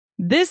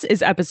This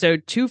is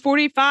episode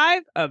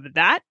 245 of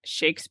That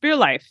Shakespeare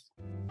Life.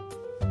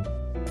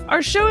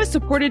 Our show is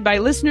supported by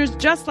listeners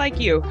just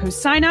like you who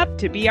sign up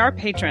to be our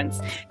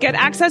patrons. Get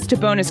access to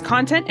bonus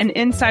content and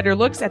insider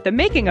looks at the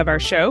making of our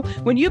show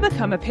when you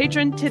become a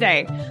patron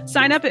today.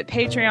 Sign up at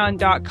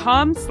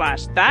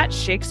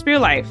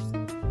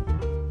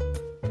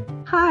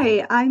patreon.com/thatshakespearelife.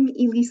 Hi, I'm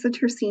Elisa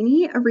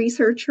Tersini, a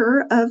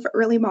researcher of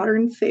early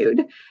modern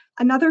food.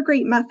 Another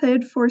great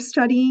method for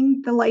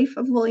studying the life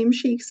of William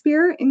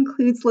Shakespeare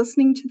includes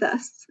listening to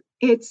this.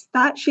 It's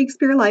That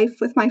Shakespeare Life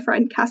with my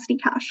friend Cassidy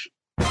Cash.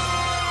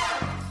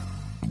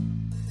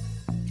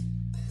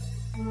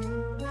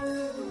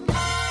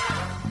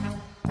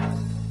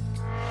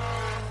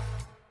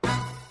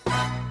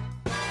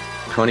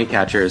 Coney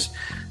catchers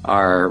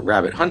are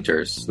rabbit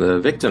hunters. The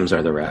victims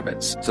are the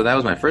rabbits. So that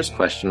was my first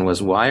question,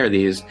 was why are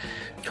these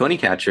coney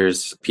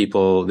catchers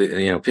people,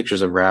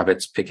 pictures of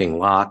rabbits picking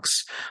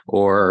locks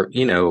or,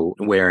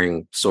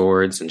 wearing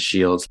swords and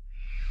shields?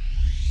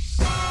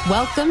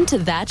 Welcome to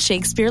That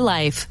Shakespeare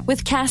Life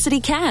with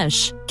Cassidy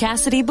Cash.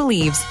 Cassidy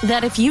believes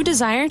that if you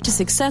desire to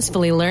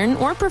successfully learn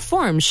or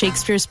perform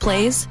Shakespeare's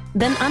plays,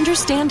 then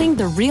understanding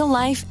the real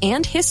life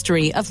and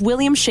history of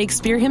William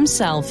Shakespeare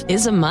himself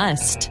is a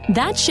must.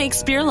 That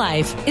Shakespeare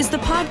Life is the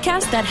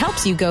podcast that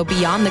helps you go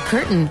beyond the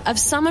curtain of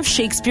some of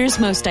Shakespeare's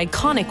most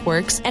iconic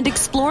works and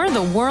explore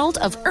the world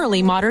of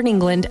early modern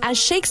England as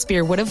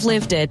Shakespeare would have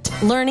lived it,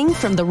 learning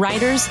from the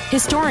writers,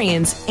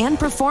 historians, and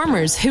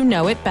performers who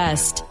know it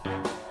best.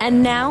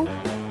 And now,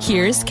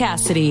 here's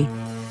Cassidy.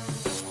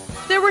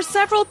 There were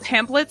several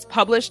pamphlets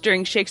published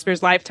during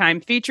Shakespeare's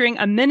lifetime featuring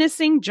a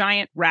menacing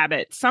giant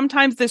rabbit.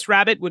 Sometimes this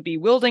rabbit would be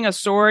wielding a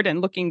sword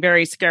and looking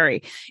very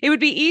scary. It would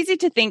be easy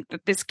to think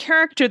that this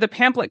character the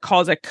pamphlet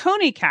calls a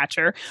coney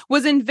catcher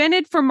was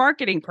invented for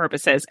marketing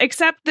purposes,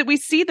 except that we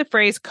see the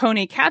phrase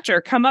coney catcher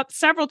come up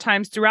several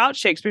times throughout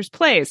Shakespeare's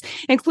plays,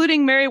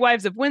 including Merry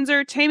Wives of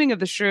Windsor, Taming of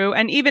the Shrew,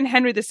 and even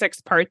Henry VI,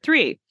 Part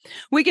 3.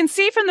 We can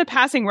see from the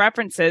passing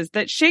references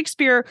that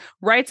Shakespeare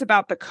writes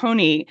about the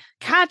coney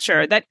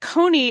catcher that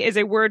coney is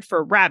a word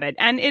for rabbit,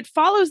 and it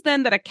follows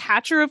then that a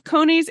catcher of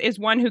conies is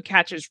one who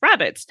catches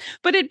rabbits.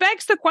 But it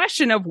begs the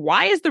question of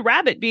why is the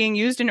rabbit being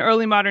used in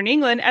early modern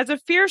England as a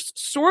fierce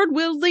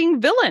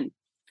sword-wielding villain?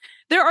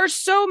 There are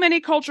so many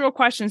cultural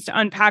questions to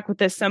unpack with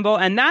this symbol,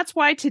 and that's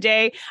why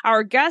today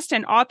our guest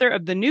and author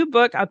of the new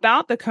book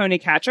about the coney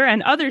catcher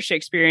and other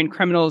Shakespearean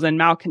criminals and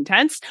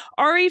malcontents,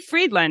 Ari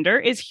Friedlander,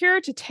 is here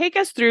to take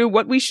us through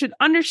what we should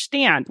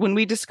understand when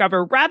we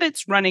discover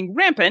rabbits running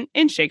rampant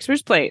in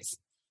Shakespeare's plays.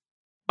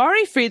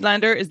 Ari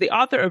Friedlander is the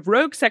author of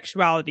Rogue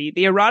Sexuality,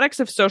 The Erotics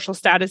of Social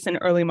Status in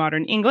Early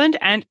Modern England,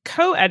 and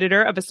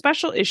co-editor of a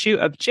special issue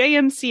of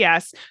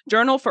JMCS,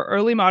 Journal for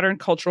Early Modern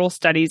Cultural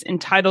Studies,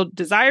 entitled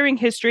Desiring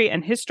History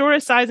and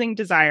Historicizing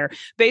Desire,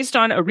 based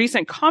on a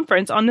recent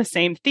conference on the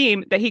same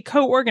theme that he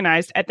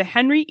co-organized at the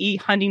Henry E.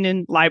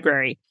 Huntington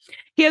Library.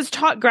 He has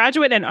taught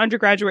graduate and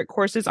undergraduate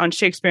courses on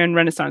Shakespeare and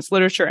Renaissance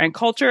literature and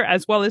culture,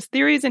 as well as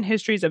theories and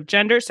histories of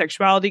gender,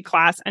 sexuality,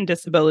 class, and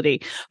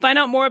disability. Find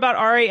out more about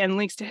Ari and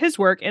links to his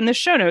work in the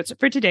show notes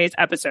for today's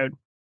episode.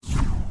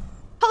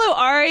 Hello,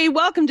 Ari.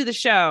 Welcome to the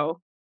show.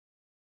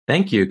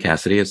 Thank you,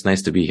 Cassidy. It's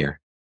nice to be here.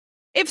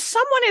 If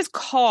someone is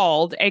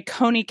called a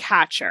coney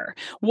catcher,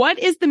 what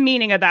is the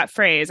meaning of that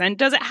phrase? And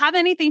does it have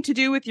anything to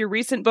do with your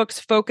recent book's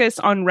focus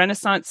on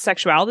Renaissance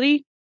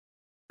sexuality?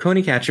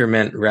 Coney catcher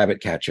meant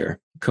rabbit catcher,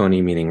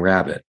 coney meaning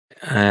rabbit.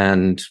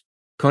 And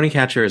coney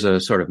catcher is a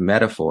sort of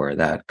metaphor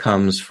that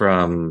comes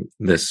from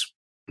this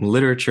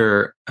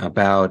literature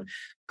about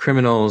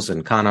criminals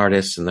and con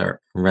artists in the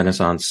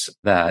Renaissance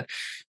that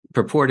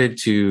purported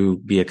to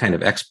be a kind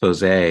of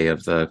expose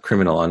of the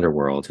criminal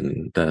underworld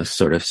and the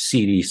sort of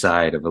seedy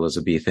side of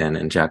Elizabethan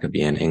and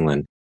Jacobean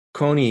England.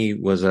 Coney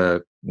was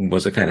a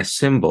kind of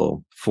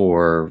symbol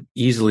for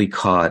easily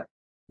caught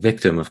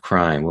victim of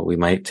crime, what we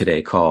might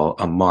today call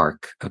a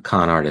mark, a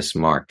con artist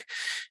mark.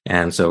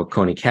 And so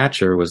coney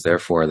catcher was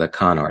therefore the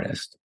con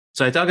artist.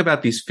 So I talk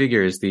about these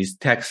figures, these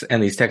texts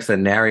that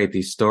narrate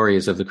these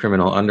stories of the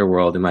criminal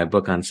underworld in my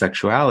book on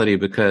sexuality,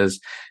 because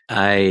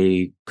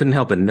I couldn't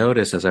help but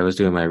notice as I was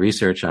doing my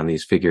research on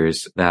these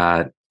figures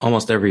that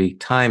almost every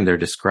time they're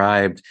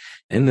described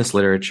in this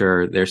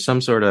literature, there's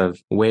some sort of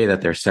way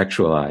that they're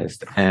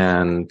sexualized,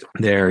 and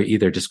they're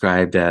either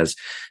described as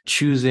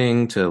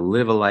choosing to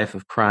live a life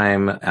of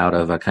crime out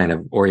of a kind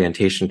of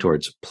orientation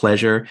towards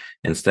pleasure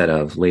instead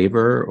of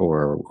labor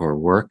or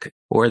work,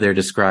 or they're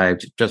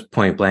described just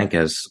point blank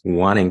as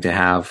wanting to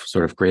have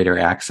sort of greater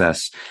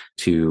access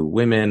to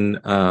women,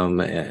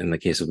 in the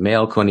case of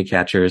male coney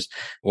catchers,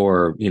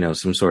 or,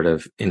 some sort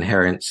of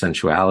inherent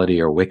sensuality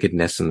or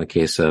wickedness in the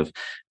case of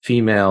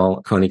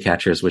female coney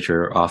catchers, which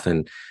are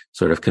often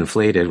sort of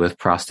conflated with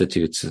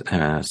prostitutes,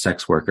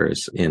 sex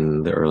workers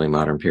in the early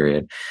modern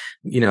period.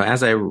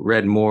 As I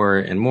read more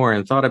and more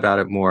and thought about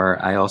it more,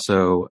 I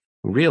also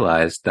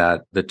realized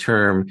that the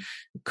term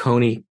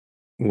coney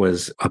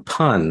was a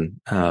pun,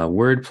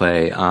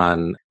 wordplay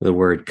on the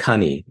word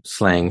cunny,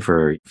 slang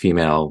for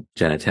female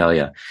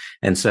genitalia.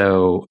 And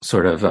so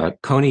sort of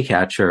coney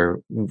catcher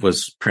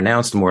was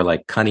pronounced more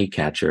like cunny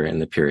catcher in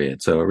the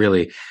period. So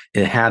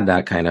it had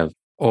that kind of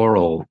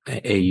oral,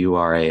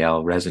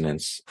 A-U-R-A-L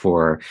resonance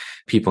for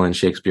people in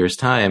Shakespeare's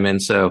time.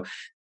 And so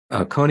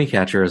coney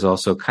catcher is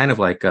also kind of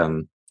like,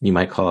 you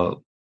might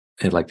call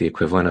it like the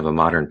equivalent of a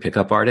modern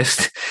pickup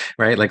artist,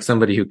 right? Like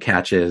somebody who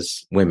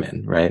catches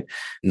women, right?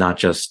 Not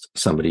just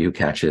somebody who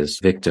catches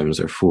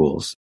victims or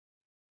fools.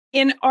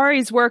 In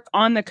Ari's work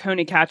on the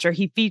coney catcher,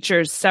 he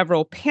features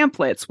several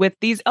pamphlets with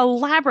these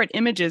elaborate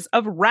images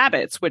of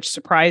rabbits, which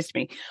surprised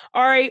me.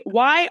 Ari,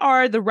 why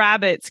are the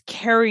rabbits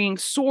carrying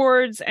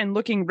swords and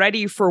looking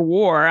ready for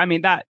war? I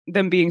mean, that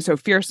them being so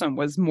fearsome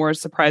was more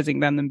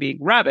surprising than them being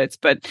rabbits,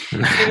 but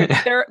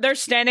they're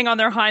standing on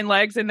their hind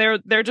legs and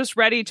they're just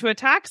ready to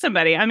attack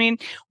somebody. I mean,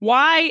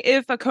 why,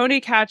 if a coney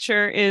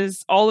catcher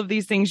is all of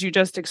these things you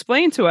just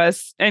explained to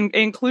us, and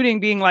including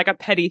being like a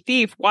petty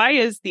thief, why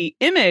is the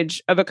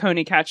image of a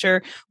coney catcher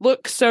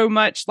look so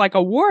much like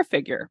a war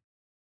figure?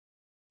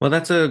 Well,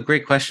 that's a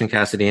great question,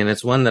 Cassidy, and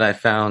it's one that I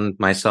found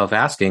myself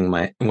asking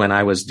when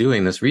I was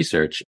doing this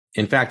research.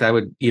 In fact, I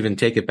would even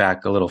take it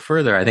back a little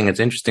further. I think it's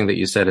interesting that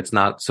you said it's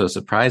not so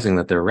surprising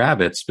that they're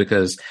rabbits,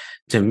 because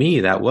to me,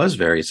 that was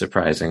very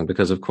surprising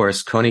because, of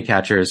course, coney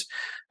catchers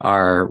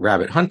are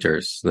rabbit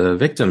hunters. The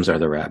victims are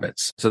the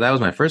rabbits. So that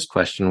was my first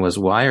question, was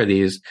why are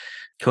these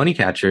coney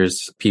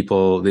catchers,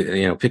 people,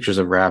 pictures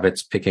of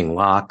rabbits picking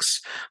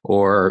locks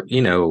or,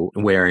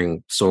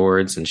 wearing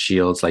swords and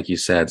shields, like you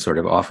said, sort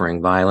of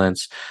offering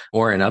violence.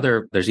 Or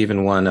there's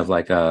even one of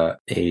like a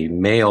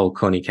male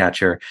coney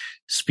catcher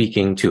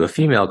speaking to a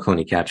female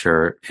coney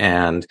catcher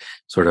and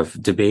sort of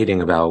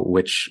debating about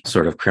which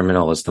sort of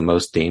criminal is the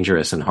most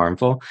dangerous and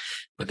harmful.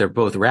 But they're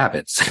both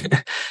rabbits.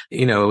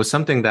 It was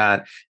something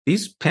that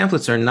these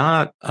pamphlets are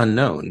not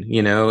unknown,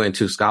 and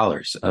to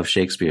scholars of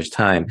Shakespeare's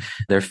time.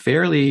 They're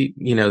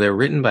they're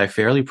written by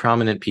fairly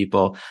prominent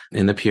people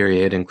in the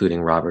period,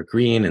 including Robert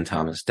Greene and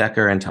Thomas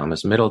Dekker and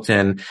Thomas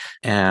Middleton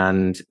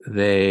and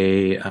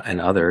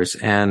others.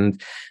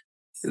 And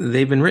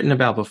they've been written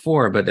about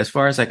before, but as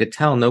far as I could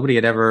tell, nobody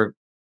had ever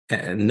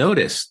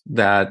noticed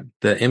that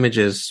the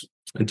images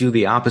do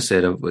the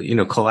opposite of,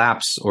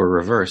 collapse or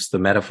reverse the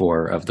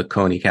metaphor of the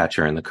coney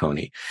catcher and the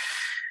coney.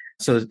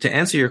 So to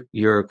answer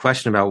your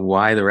question about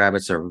why the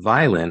rabbits are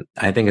violent,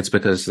 I think it's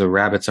because the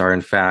rabbits are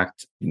in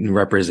fact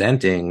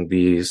representing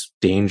these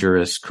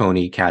dangerous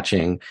coney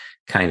catching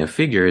kind of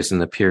figures in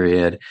the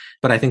period.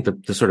 But I think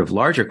the sort of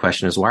larger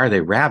question is, why are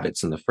they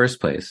rabbits in the first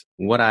place?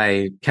 What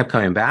I kept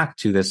coming back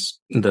to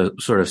the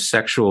sort of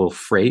sexual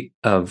freight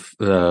of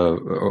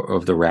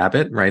the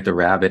rabbit, right? The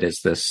rabbit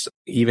is this,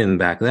 even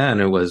back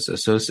then, it was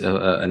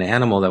an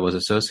animal that was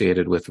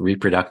associated with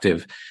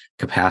reproductive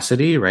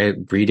capacity, right?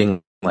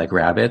 Breeding like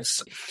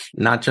rabbits,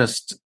 not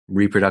just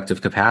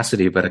reproductive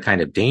capacity, but a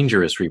kind of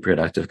dangerous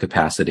reproductive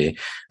capacity.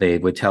 They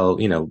would tell,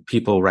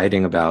 people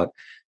writing about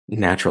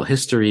natural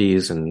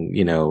histories and,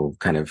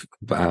 kind of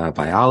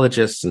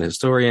biologists and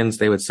historians,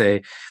 they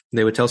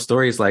would tell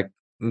stories like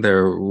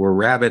there were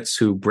rabbits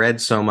who bred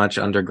so much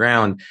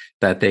underground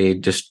that they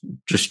just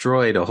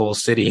destroyed a whole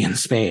city in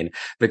Spain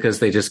because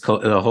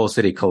the whole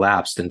city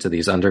collapsed into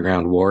these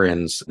underground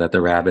warrens that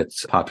the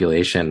rabbits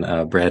population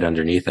bred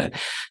underneath it.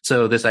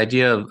 So this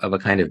idea of a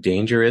kind of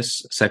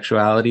dangerous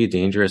sexuality,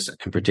 dangerous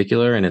in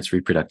particular in its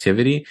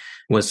reproductivity,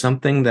 was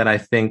something that I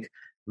think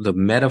the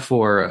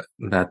metaphor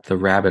that the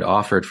rabbit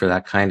offered for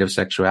that kind of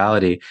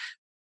sexuality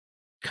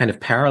kind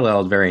of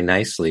paralleled very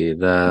nicely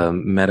the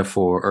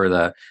metaphor or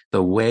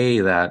the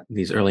way that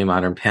these early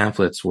modern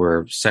pamphlets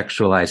were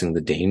sexualizing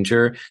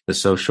the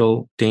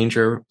social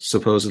danger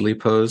supposedly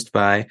posed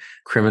by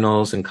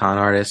criminals and con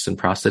artists and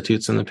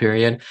prostitutes in the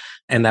period.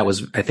 And that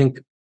was, I think,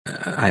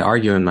 I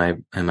argue in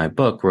my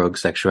book, Rogue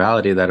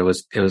Sexuality, that it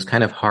was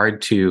kind of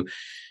hard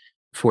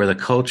for the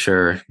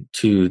culture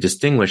to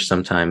distinguish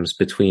sometimes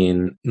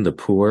between the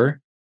poor,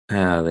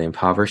 the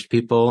impoverished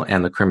people,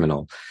 and the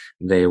criminal.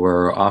 They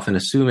were often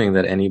assuming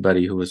that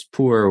anybody who was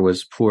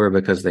poor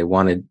because they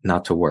wanted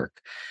not to work,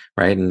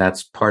 right? And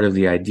that's part of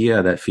the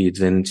idea that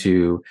feeds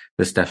into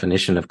this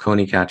definition of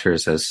coney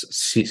catchers as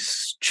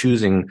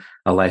choosing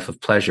a life of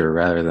pleasure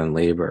rather than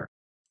labor.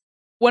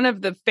 One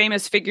of the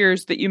famous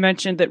figures that you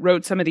mentioned that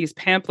wrote some of these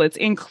pamphlets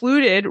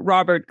included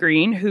Robert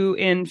Greene, who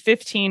in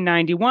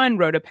 1591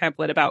 wrote a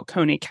pamphlet about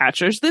coney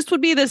catchers. This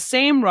would be the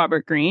same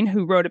Robert Greene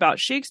who wrote about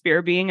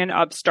Shakespeare being an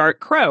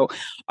upstart crow.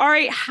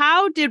 Ari,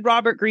 how did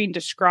Robert Greene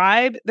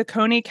describe the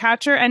coney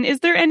catcher? And is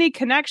there any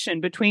connection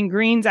between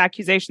Greene's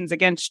accusations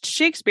against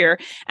Shakespeare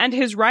and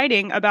his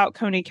writing about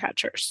coney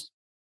catchers?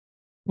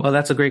 Well,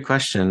 that's a great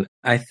question.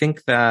 I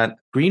think that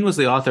Green was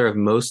the author of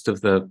most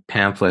of the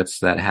pamphlets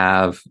that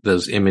have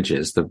those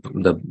images,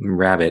 the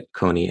rabbit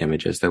coney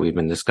images that we've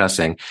been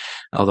discussing,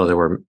 although there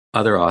were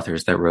other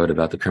authors that wrote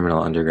about the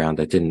criminal underground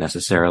that didn't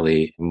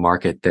necessarily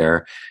market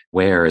their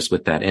wares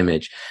with that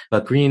image.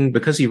 But Green,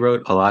 because he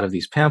wrote a lot of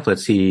these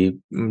pamphlets, he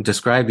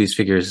described these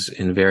figures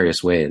in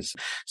various ways.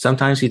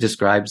 Sometimes he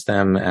describes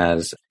them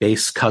as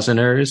base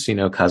cousiners,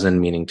 cousin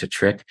meaning to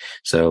trick.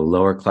 So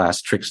lower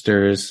class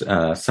tricksters.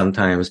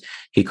 Sometimes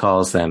he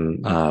calls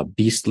them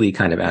beastly,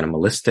 kind of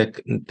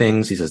animalistic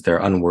things. He says they're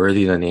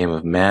unworthy the name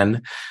of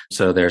men.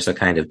 So there's a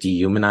kind of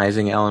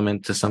dehumanizing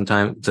element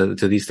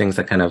to these things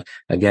that kind of,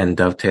 again,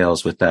 dovetails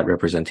with that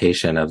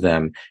representation of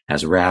them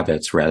as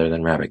rabbits rather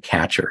than rabbit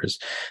catchers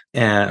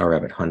or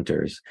rabbit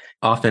hunters.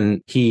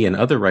 Often he and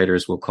other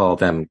writers will call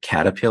them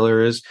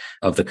caterpillars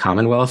of the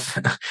Commonwealth,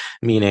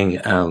 meaning,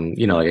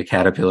 like a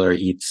caterpillar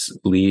eats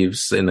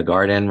leaves in the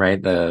garden,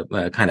 right?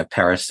 The kind of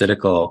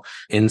parasitical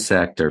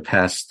insect or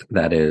pest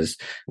that is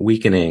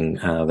weakening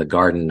the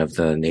garden of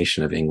the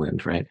nation of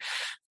England, right?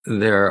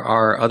 There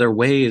are other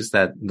ways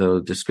that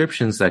the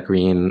descriptions that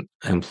Green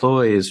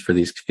employs for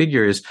these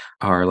figures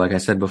are, like I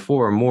said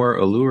before, more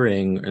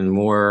alluring and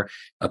more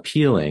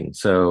appealing.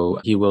 So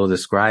he will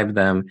describe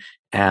them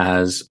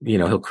as,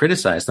 he'll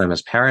criticize them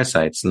as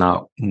parasites,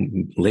 not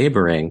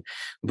laboring,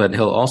 but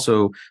he'll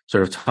also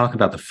sort of talk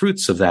about the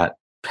fruits of that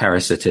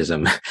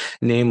parasitism,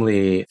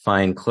 namely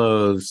fine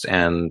clothes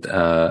and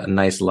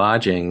nice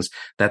lodgings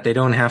that they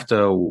don't have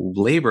to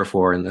labor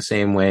for in the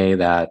same way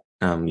that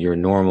your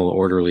normal,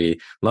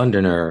 orderly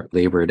Londoner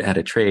labored at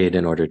a trade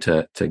in order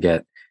to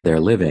get their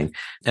living.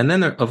 And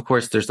then, of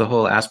course, there's the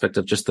whole aspect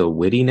of just the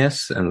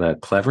wittiness and the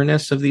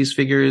cleverness of these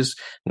figures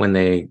when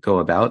they go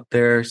about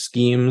their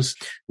schemes,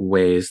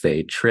 ways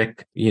they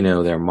trick,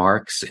 their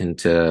marks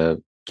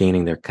into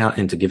giving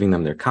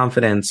them their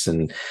confidence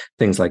and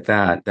things like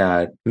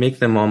that make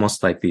them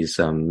almost like these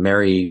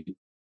merry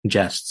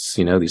jests,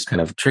 these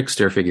kind of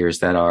trickster figures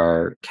that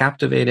are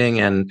captivating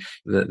and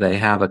they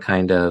have a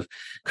kind of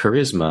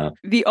charisma.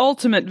 The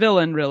ultimate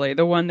villain, really,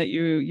 the one that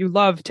you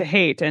love to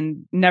hate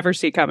and never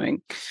see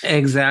coming.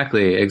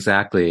 Exactly.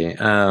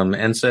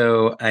 And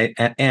so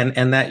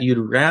that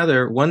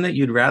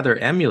you'd rather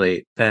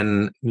emulate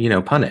than,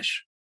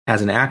 punish.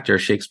 As an actor,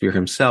 Shakespeare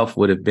himself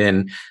would have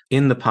been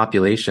in the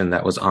population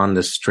that was on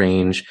this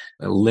strange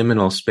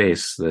liminal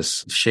space,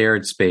 this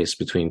shared space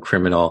between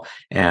criminal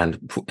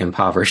and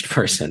impoverished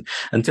person,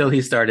 until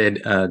he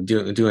started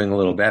doing a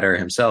little better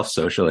himself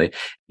socially.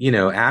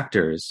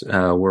 Actors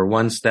were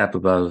one step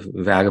above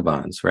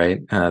vagabonds, right?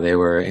 They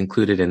were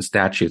included in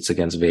statutes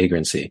against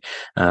vagrancy.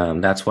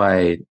 That's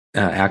why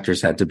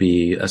actors had to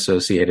be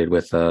associated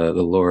with the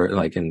Lord,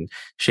 like in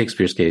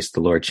Shakespeare's case, the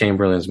Lord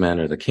Chamberlain's men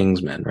or the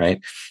King's men, right?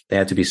 They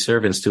had to be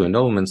servants to a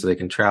nobleman so they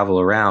can travel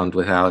around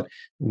without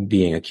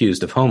being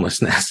accused of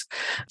homelessness.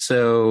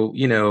 So,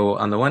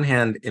 on the one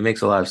hand, it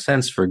makes a lot of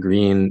sense for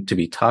Green to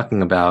be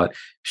talking about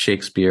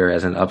Shakespeare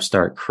as an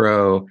upstart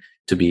crow,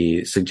 to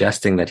be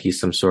suggesting that he's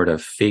some sort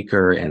of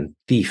faker and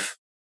thief.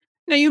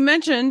 Now, you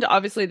mentioned,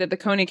 obviously, that the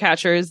coney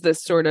catcher is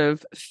this sort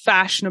of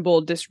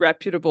fashionable,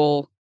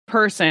 disreputable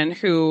person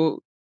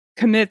who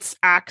commits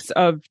acts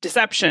of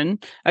deception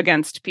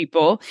against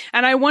people.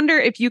 And I wonder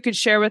if you could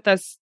share with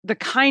us the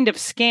kind of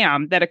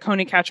scam that a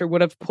coney catcher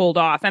would have pulled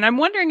off. And I'm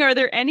wondering, are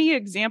there any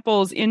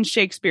examples in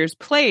Shakespeare's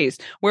plays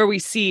where we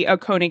see a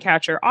coney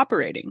catcher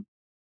operating?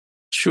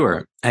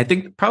 Sure. I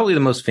think probably the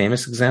most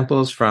famous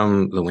example is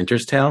from The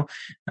Winter's Tale,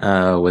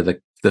 with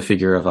the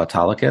figure of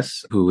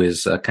Autolycus, who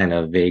is a kind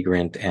of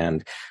vagrant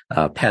and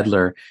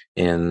peddler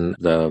in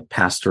the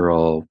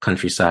pastoral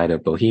countryside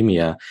of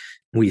Bohemia.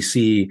 We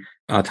see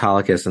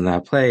Autolycus in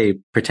that play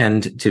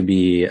pretend to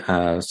be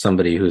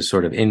somebody who's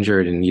sort of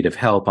injured in need of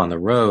help on the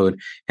road.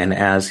 And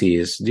as he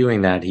is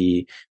doing that,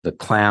 the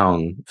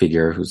clown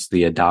figure, who's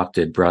the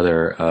adopted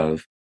brother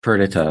of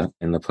Perdita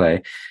in the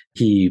play,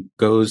 he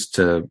goes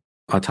to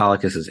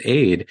Autolycus's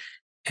aid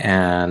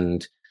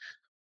and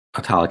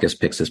Autolycus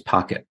picks his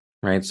pocket.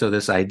 Right. So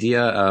this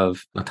idea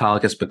of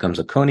Autolycus becomes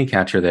a coney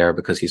catcher there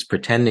because he's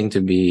pretending to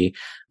be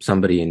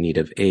somebody in need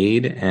of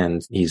aid,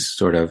 and he's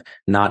sort of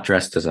not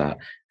dressed as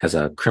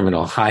a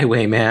criminal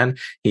highwayman.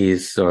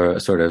 He's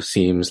sort of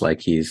seems like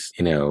he's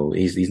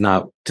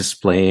not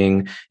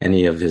displaying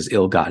any of his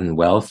ill-gotten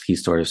wealth. He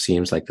sort of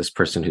seems like this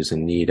person who's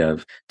in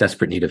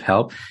desperate need of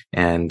help.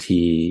 And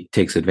he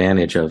takes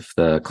advantage of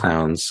the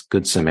clown's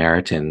Good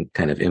Samaritan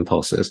kind of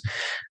impulses.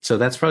 So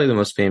that's probably the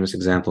most famous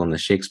example in the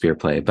Shakespeare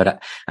play.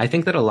 But I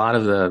think that a lot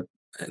of to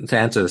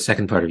answer the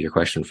second part of your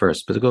question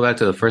first, but to go back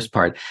to the first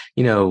part,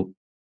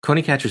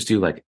 coney catchers do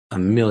like a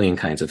million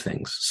kinds of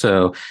things.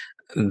 So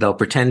they'll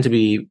pretend to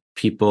be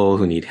people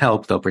who need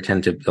help. They'll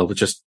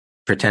just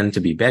pretend to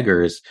be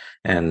beggars,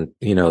 and,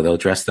 they'll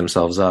dress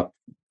themselves up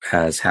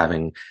as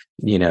having,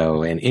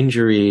 an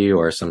injury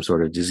or some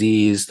sort of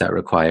disease that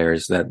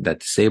requires that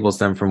disables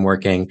them from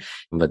working.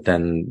 But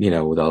then,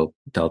 they'll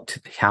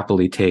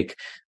happily take,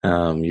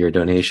 your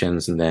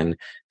donations and then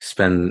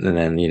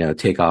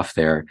take off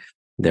their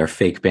their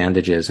fake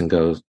bandages and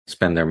go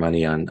spend their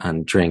money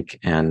on drink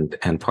and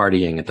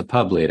partying at the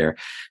pub later.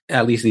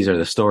 At least these are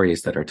the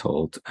stories that are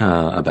told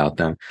about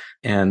them.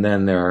 And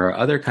then there are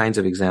other kinds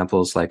of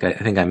examples, like I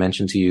think I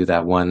mentioned to you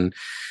that one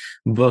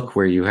book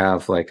where you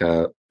have like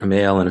a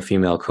male and a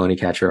female coney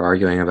catcher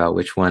arguing about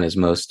which one is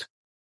most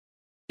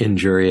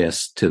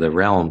injurious to the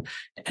realm.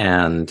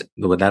 And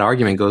that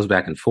argument goes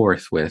back and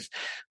forth with,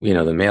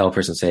 the male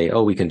person saying,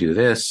 oh, we can do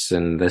this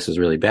and this is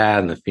really bad.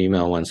 And the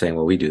female one saying,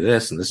 well, we do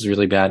this and this is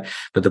really bad.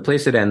 But the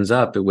place it ends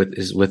up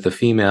is with the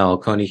female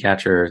coney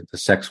catcher, the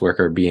sex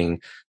worker,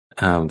 being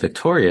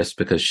victorious,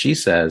 because she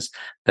says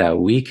that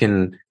we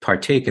can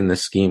partake in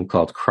this scheme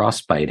called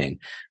crossbiting,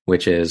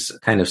 which is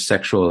kind of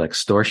sexual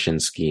extortion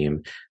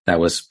scheme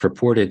that was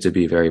purported to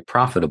be very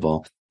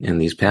profitable in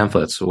these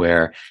pamphlets,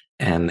 where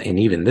and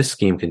even this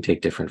scheme can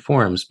take different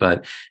forms,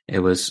 but it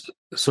was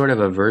sort of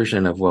a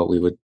version of what we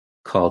would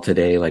call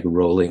today like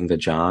rolling the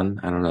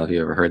John. I don't know if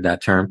you ever heard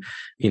that term.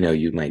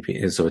 You might be.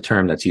 It's a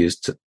term that's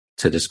used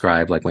to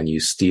describe like when you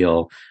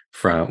steal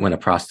from, when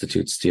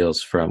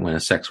a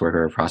sex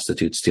worker or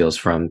prostitute steals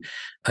from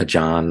a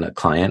John, a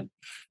client.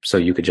 So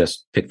you could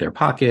just pick their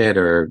pocket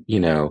or,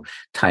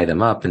 tie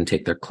them up and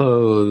take their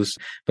clothes.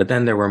 But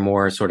then there were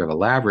more sort of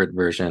elaborate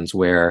versions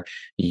where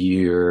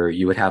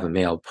you would have a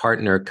male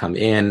partner come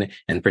in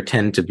and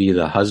pretend to be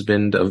the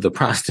husband of the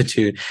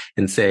prostitute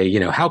and say,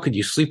 how could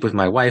you sleep with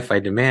my wife? I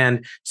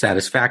demand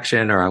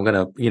satisfaction, or I'm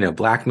going to,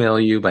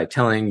 blackmail you by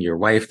telling your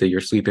wife that you're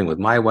sleeping with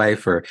my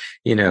wife, or,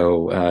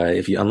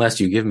 unless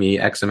you give me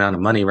X amount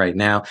of money right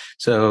now.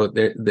 So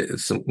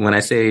when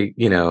I say,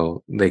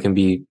 they can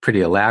be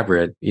pretty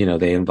elaborate,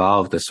 they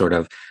involve this sort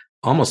of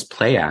almost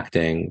play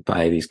acting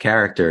by these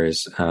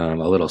characters, a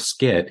little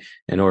skit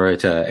in order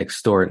to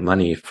extort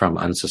money from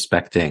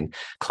unsuspecting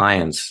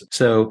clients.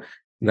 So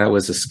that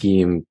was a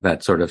scheme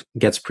that sort of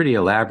gets pretty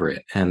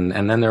elaborate. And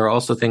then there are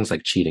also things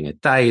like cheating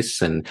at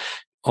dice and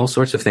all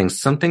sorts of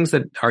things, some things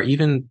that are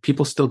even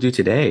people still do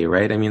today,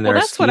 right? I mean,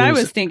 that's what I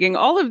was thinking.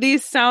 All of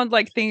these sound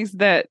like things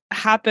that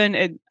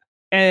happen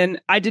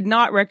and I did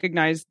not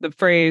recognize the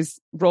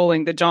phrase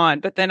rolling the John,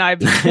 but then I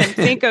can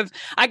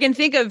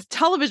think of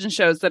television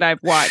shows that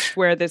I've watched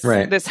where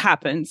this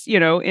happens,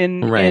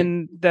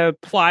 in the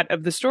plot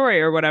of the story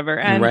or whatever.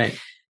 And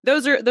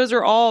those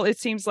are all, it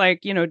seems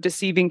like,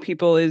 deceiving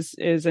people is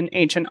an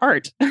ancient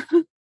art.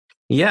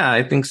 Yeah,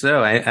 I think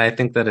so. I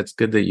think that it's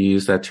good that you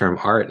use that term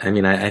art. I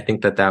mean, I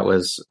think that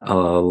was a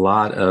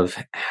lot of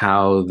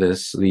how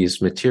these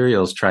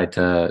materials tried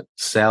to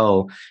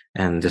sell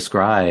and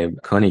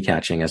describe coney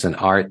catching as an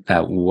art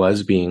that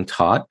was being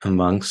taught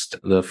amongst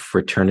the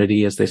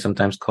fraternity, as they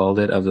sometimes called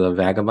it, of the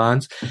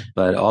vagabonds,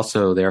 but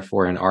also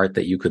therefore an art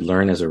that you could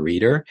learn as a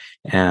reader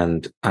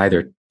and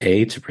either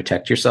to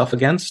protect yourself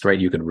against, right?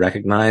 You could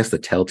recognize the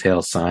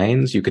telltale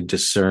signs. You could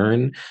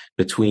discern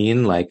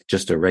between like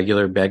just a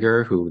regular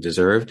beggar who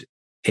deserved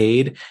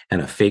aid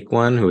and a fake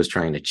one who was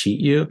trying to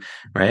cheat you,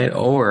 right?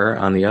 Or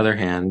on the other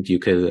hand, you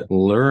could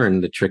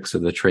learn the tricks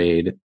of the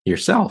trade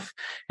yourself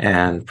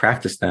and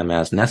practice them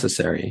as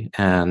necessary.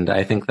 And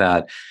I think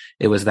that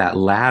it was that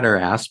latter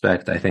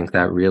aspect, I think,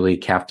 that really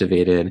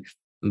captivated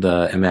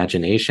the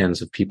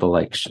imaginations of people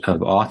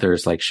of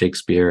authors like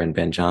Shakespeare and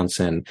Ben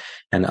Jonson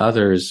and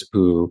others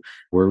who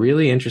were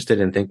really interested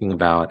in thinking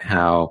about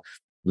how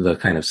the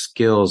kind of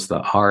skills, the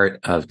art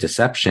of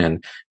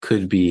deception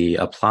could be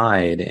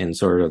applied in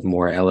sort of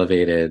more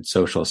elevated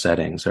social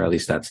settings, or at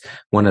least that's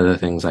one of the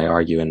things I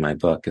argue in my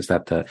book, is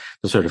that the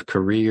sort of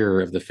career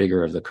of the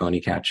figure of the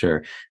coney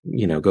catcher,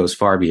 goes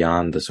far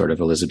beyond the sort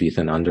of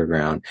Elizabethan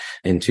underground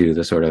into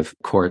the sort of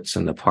courts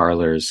and the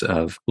parlors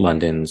of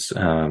London's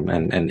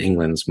and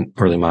England's,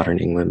 early modern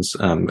England's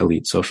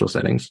elite social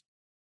settings.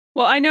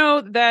 Well, I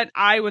know that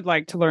I would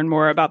like to learn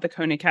more about the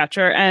coney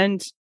catcher,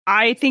 and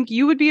I think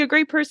you would be a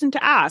great person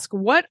to ask.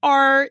 What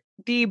are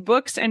the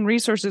books and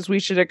resources we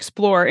should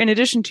explore, in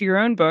addition to your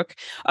own book,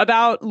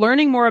 about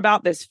learning more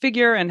about this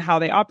figure and how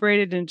they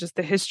operated and just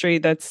the history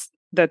that's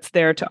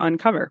there to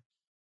uncover?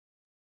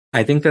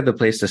 I think that the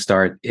place to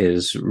start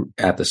is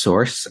at the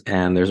source,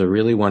 and there's a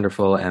really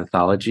wonderful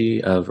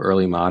anthology of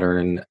early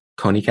modern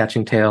coney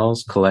catching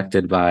tales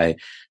collected by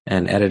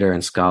an editor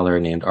and scholar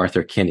named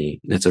Arthur Kinney.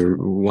 It's a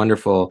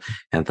wonderful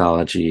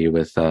anthology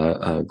with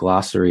a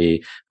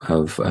glossary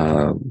of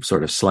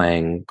sort of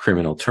slang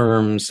criminal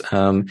terms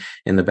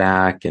in the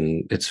back,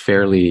 and it's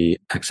fairly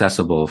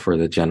accessible for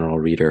the general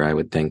reader, I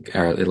would think,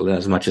 or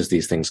as much as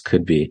these things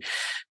could be.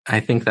 I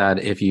think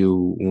that if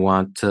you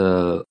want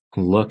to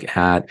look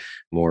at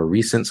more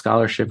recent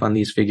scholarship on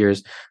these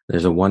figures,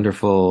 there's a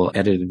wonderful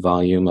edited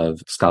volume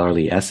of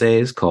scholarly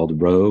essays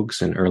called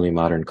Rogues in Early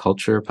Modern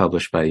Culture,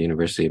 published by the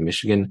University of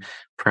Michigan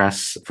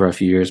Press for a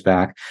few years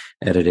back,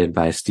 edited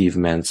by Steve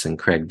Mentz and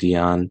Craig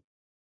Dion.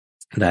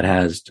 that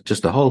has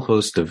just a whole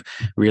host of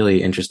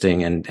really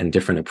interesting and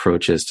different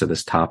approaches to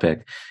this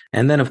topic.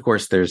 And then, of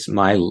course, there's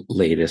my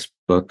latest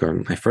book,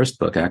 or my first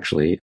book,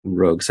 actually,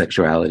 Rogue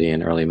Sexuality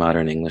in Early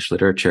Modern English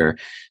Literature,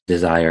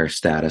 Desire,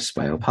 Status,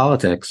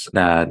 Biopolitics.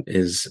 That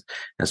is,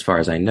 as far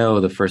as I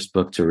know, the first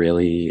book to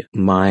really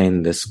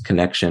mine this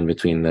connection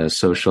between the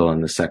social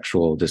and the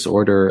sexual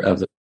disorder of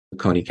the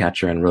Coney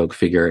Catcher and rogue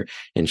figure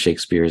in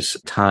Shakespeare's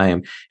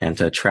time, and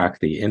to track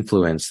the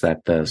influence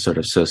that the sort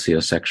of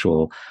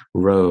sociosexual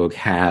rogue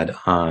had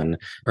on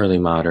early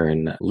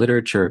modern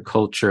literature,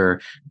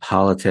 culture,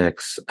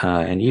 politics,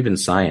 and even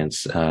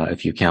science,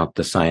 if you count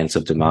the science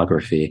of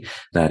demography,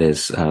 that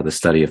is the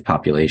study of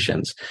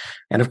populations.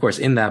 And of course,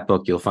 in that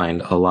book, you'll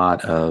find a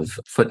lot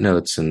of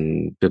footnotes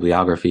and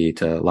bibliography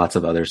to lots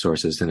of other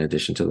sources in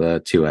addition to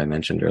the two I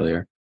mentioned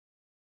earlier.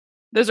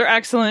 Those are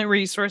excellent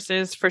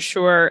resources for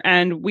sure.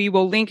 And we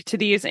will link to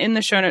these in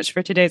the show notes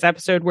for today's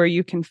episode, where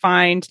you can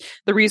find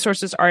the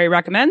resources Ari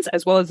recommends,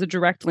 as well as a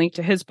direct link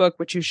to his book,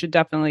 which you should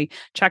definitely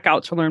check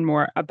out to learn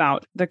more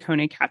about the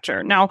Coney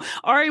Catcher. Now,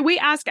 Ari, we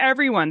ask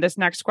everyone this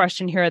next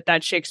question here at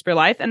That Shakespeare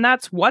Life, and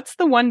that's, what's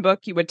the one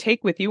book you would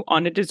take with you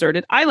on a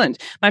deserted island?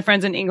 My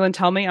friends in England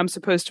tell me I'm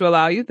supposed to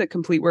allow you the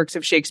complete works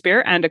of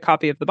Shakespeare and a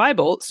copy of the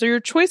Bible, so your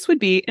choice would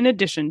be in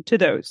addition to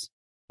those.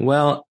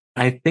 Well,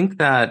 I think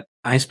that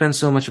I spend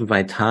so much of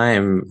my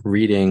time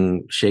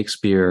reading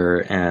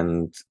Shakespeare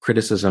and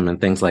criticism and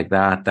things like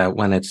that, that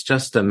when it's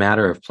just a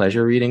matter of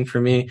pleasure reading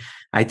for me,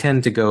 I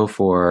tend to go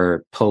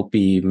for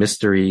pulpy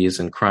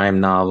mysteries and crime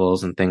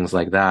novels and things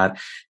like that.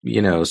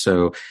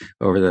 So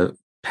over the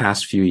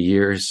past few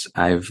years,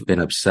 I've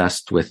been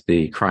obsessed with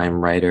the crime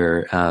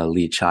writer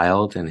Lee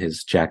Child and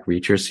his Jack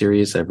Reacher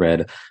series. I've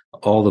read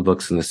all the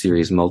books in the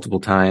series multiple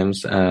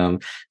times. So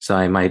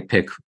I might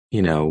pick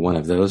one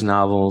of those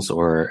novels,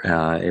 or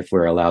if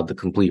we're allowed the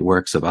complete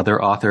works of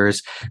other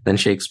authors than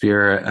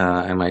Shakespeare,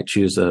 I might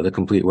choose the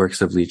complete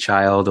works of Lee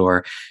Child,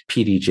 or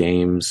P.D.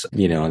 James,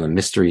 on the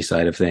mystery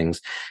side of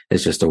things,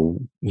 is just a,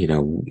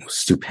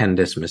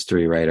 stupendous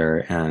mystery writer.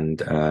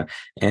 And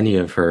any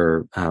of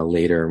her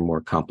later, more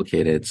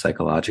complicated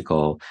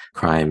psychological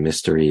crime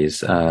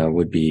mysteries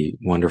would be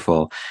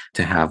wonderful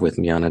to have with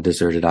me on a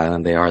deserted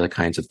island. They are the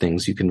kinds of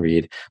things you can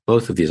read.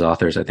 Both of these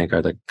authors, I think,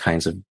 are the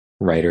kinds of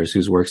writers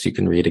whose works you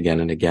can read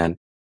again and again.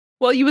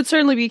 Well, you would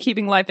certainly be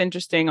keeping life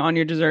interesting on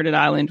your deserted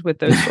island with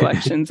those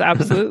selections.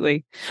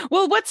 Absolutely.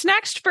 Well, what's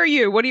next for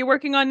you? What are you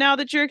working on now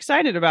that you're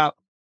excited about?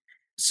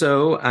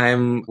 So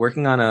I'm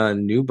working on a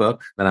new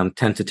book that I'm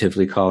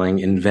tentatively calling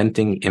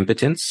Inventing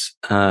Impotence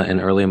in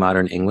Early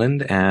Modern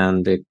England.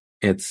 And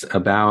it's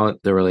about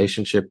the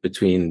relationship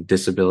between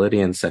disability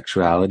and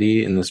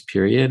sexuality in this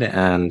period.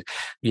 And,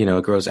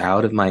 it grows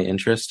out of my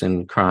interest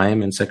in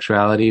crime and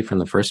sexuality from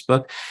the first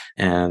book.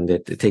 And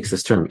it takes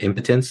this term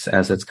impotence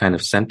as its kind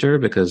of center,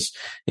 because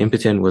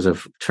impotent was a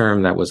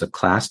term that was a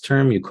class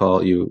term.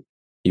 You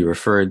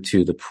referred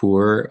to the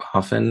poor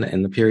often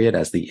in the period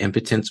as the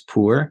impotent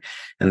poor.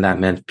 And that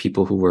meant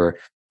people who were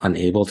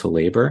unable to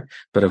labor.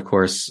 But of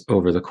course,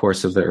 over the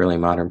course of the early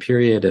modern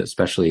period,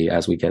 especially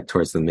as we get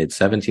towards the mid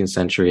 17th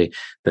century,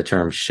 the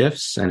term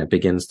shifts and it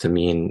begins to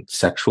mean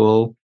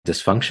sexual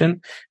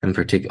dysfunction,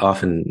 and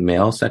often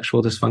male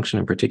sexual dysfunction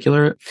in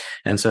particular.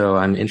 And so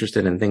I'm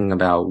interested in thinking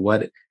about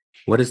what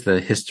is the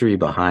history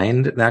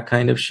behind that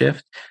kind of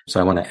shift. So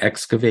I want to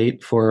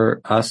excavate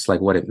for us, like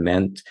what it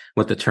meant,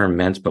 what the term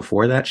meant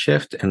before that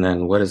shift, and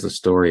then what is the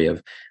story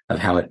of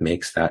how it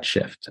makes that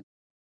shift.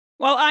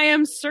 Well, I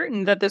am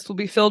certain that this will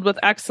be filled with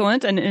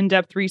excellent and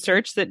in-depth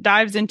research that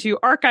dives into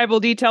archival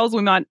details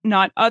we might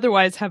not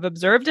otherwise have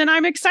observed. And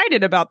I'm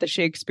excited about the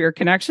Shakespeare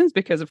connections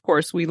because, of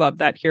course, we love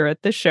that here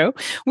at this show.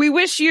 We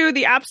wish you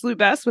the absolute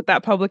best with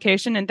that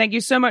publication. And thank you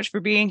so much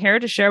for being here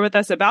to share with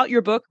us about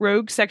your book,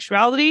 Rogue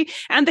Sexuality,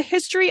 and the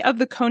history of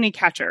the Coney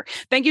Catcher.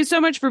 Thank you so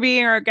much for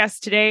being our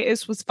guest today.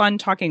 This was fun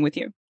talking with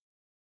you.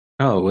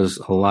 Oh, it was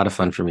a lot of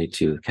fun for me,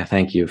 too.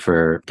 Thank you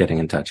for getting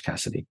in touch,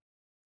 Cassidy.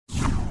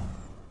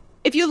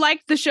 If you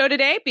liked the show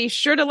today, be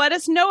sure to let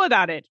us know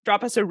about it.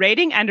 Drop us a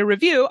rating and a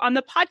review on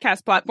the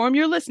podcast platform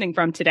you're listening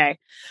from today.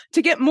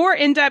 To get more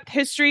in-depth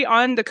history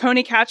on the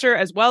Coney Catcher,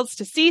 as well as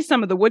to see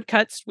some of the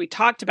woodcuts we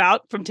talked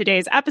about from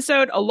today's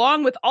episode,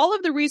 along with all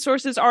of the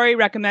resources Ari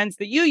recommends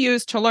that you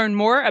use to learn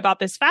more about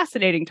this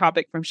fascinating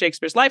topic from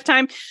Shakespeare's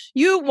lifetime,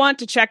 you want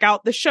to check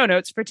out the show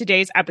notes for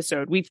today's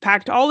episode. We've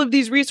packed all of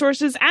these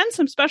resources and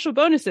some special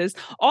bonuses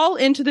all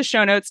into the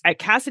show notes at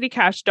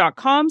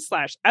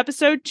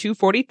CassidyCash.com/episode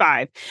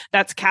 245.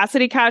 That's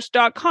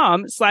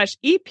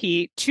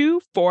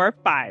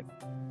CassidyCash.com/EP245.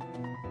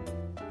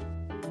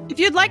 If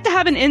you'd like to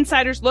have an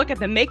insider's look at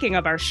the making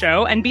of our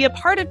show and be a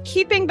part of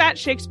keeping That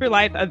Shakespeare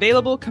Life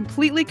available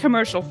completely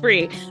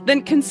commercial-free,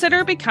 then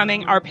consider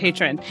becoming our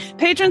patron.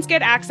 Patrons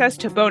get access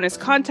to bonus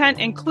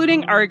content,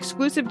 including our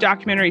exclusive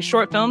documentary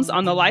short films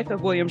on the life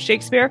of William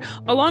Shakespeare,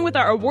 along with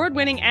our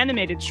award-winning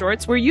animated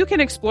shorts where you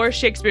can explore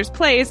Shakespeare's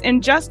plays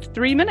in just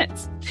 3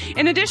 minutes.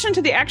 In addition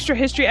to the extra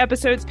history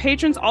episodes,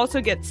 patrons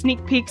also get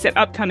sneak peeks at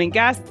upcoming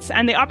guests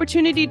and the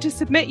opportunity to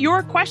submit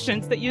your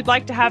questions that you'd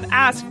like to have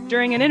asked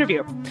during an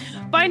interview.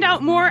 Find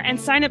out more and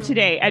sign up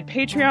today at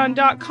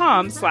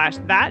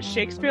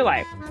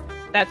patreon.com/thatshakespearelife.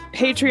 That's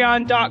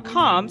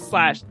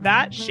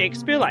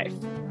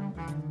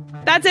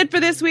patreon.com/thatshakespearelife. That's it for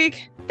this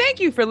week. Thank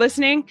you for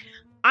listening.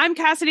 I'm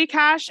Cassidy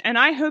Cash, and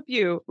I hope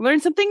you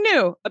learned something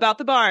new about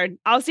the Bard.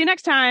 I'll see you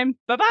next time.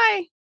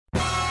 Bye-bye.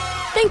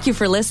 Thank you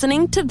for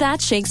listening to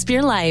That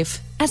Shakespeare Life.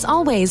 As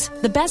always,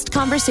 the best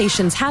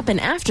conversations happen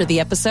after the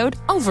episode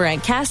over at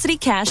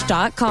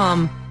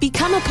CassidyCash.com.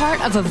 Become a part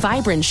of a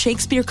vibrant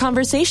Shakespeare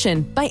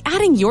conversation by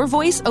adding your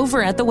voice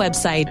over at the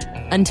website.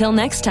 Until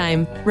next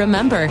time,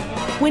 remember,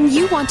 when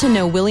you want to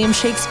know William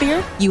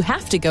Shakespeare, you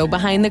have to go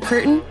behind the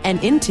curtain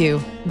and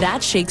into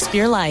That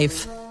Shakespeare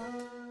Life.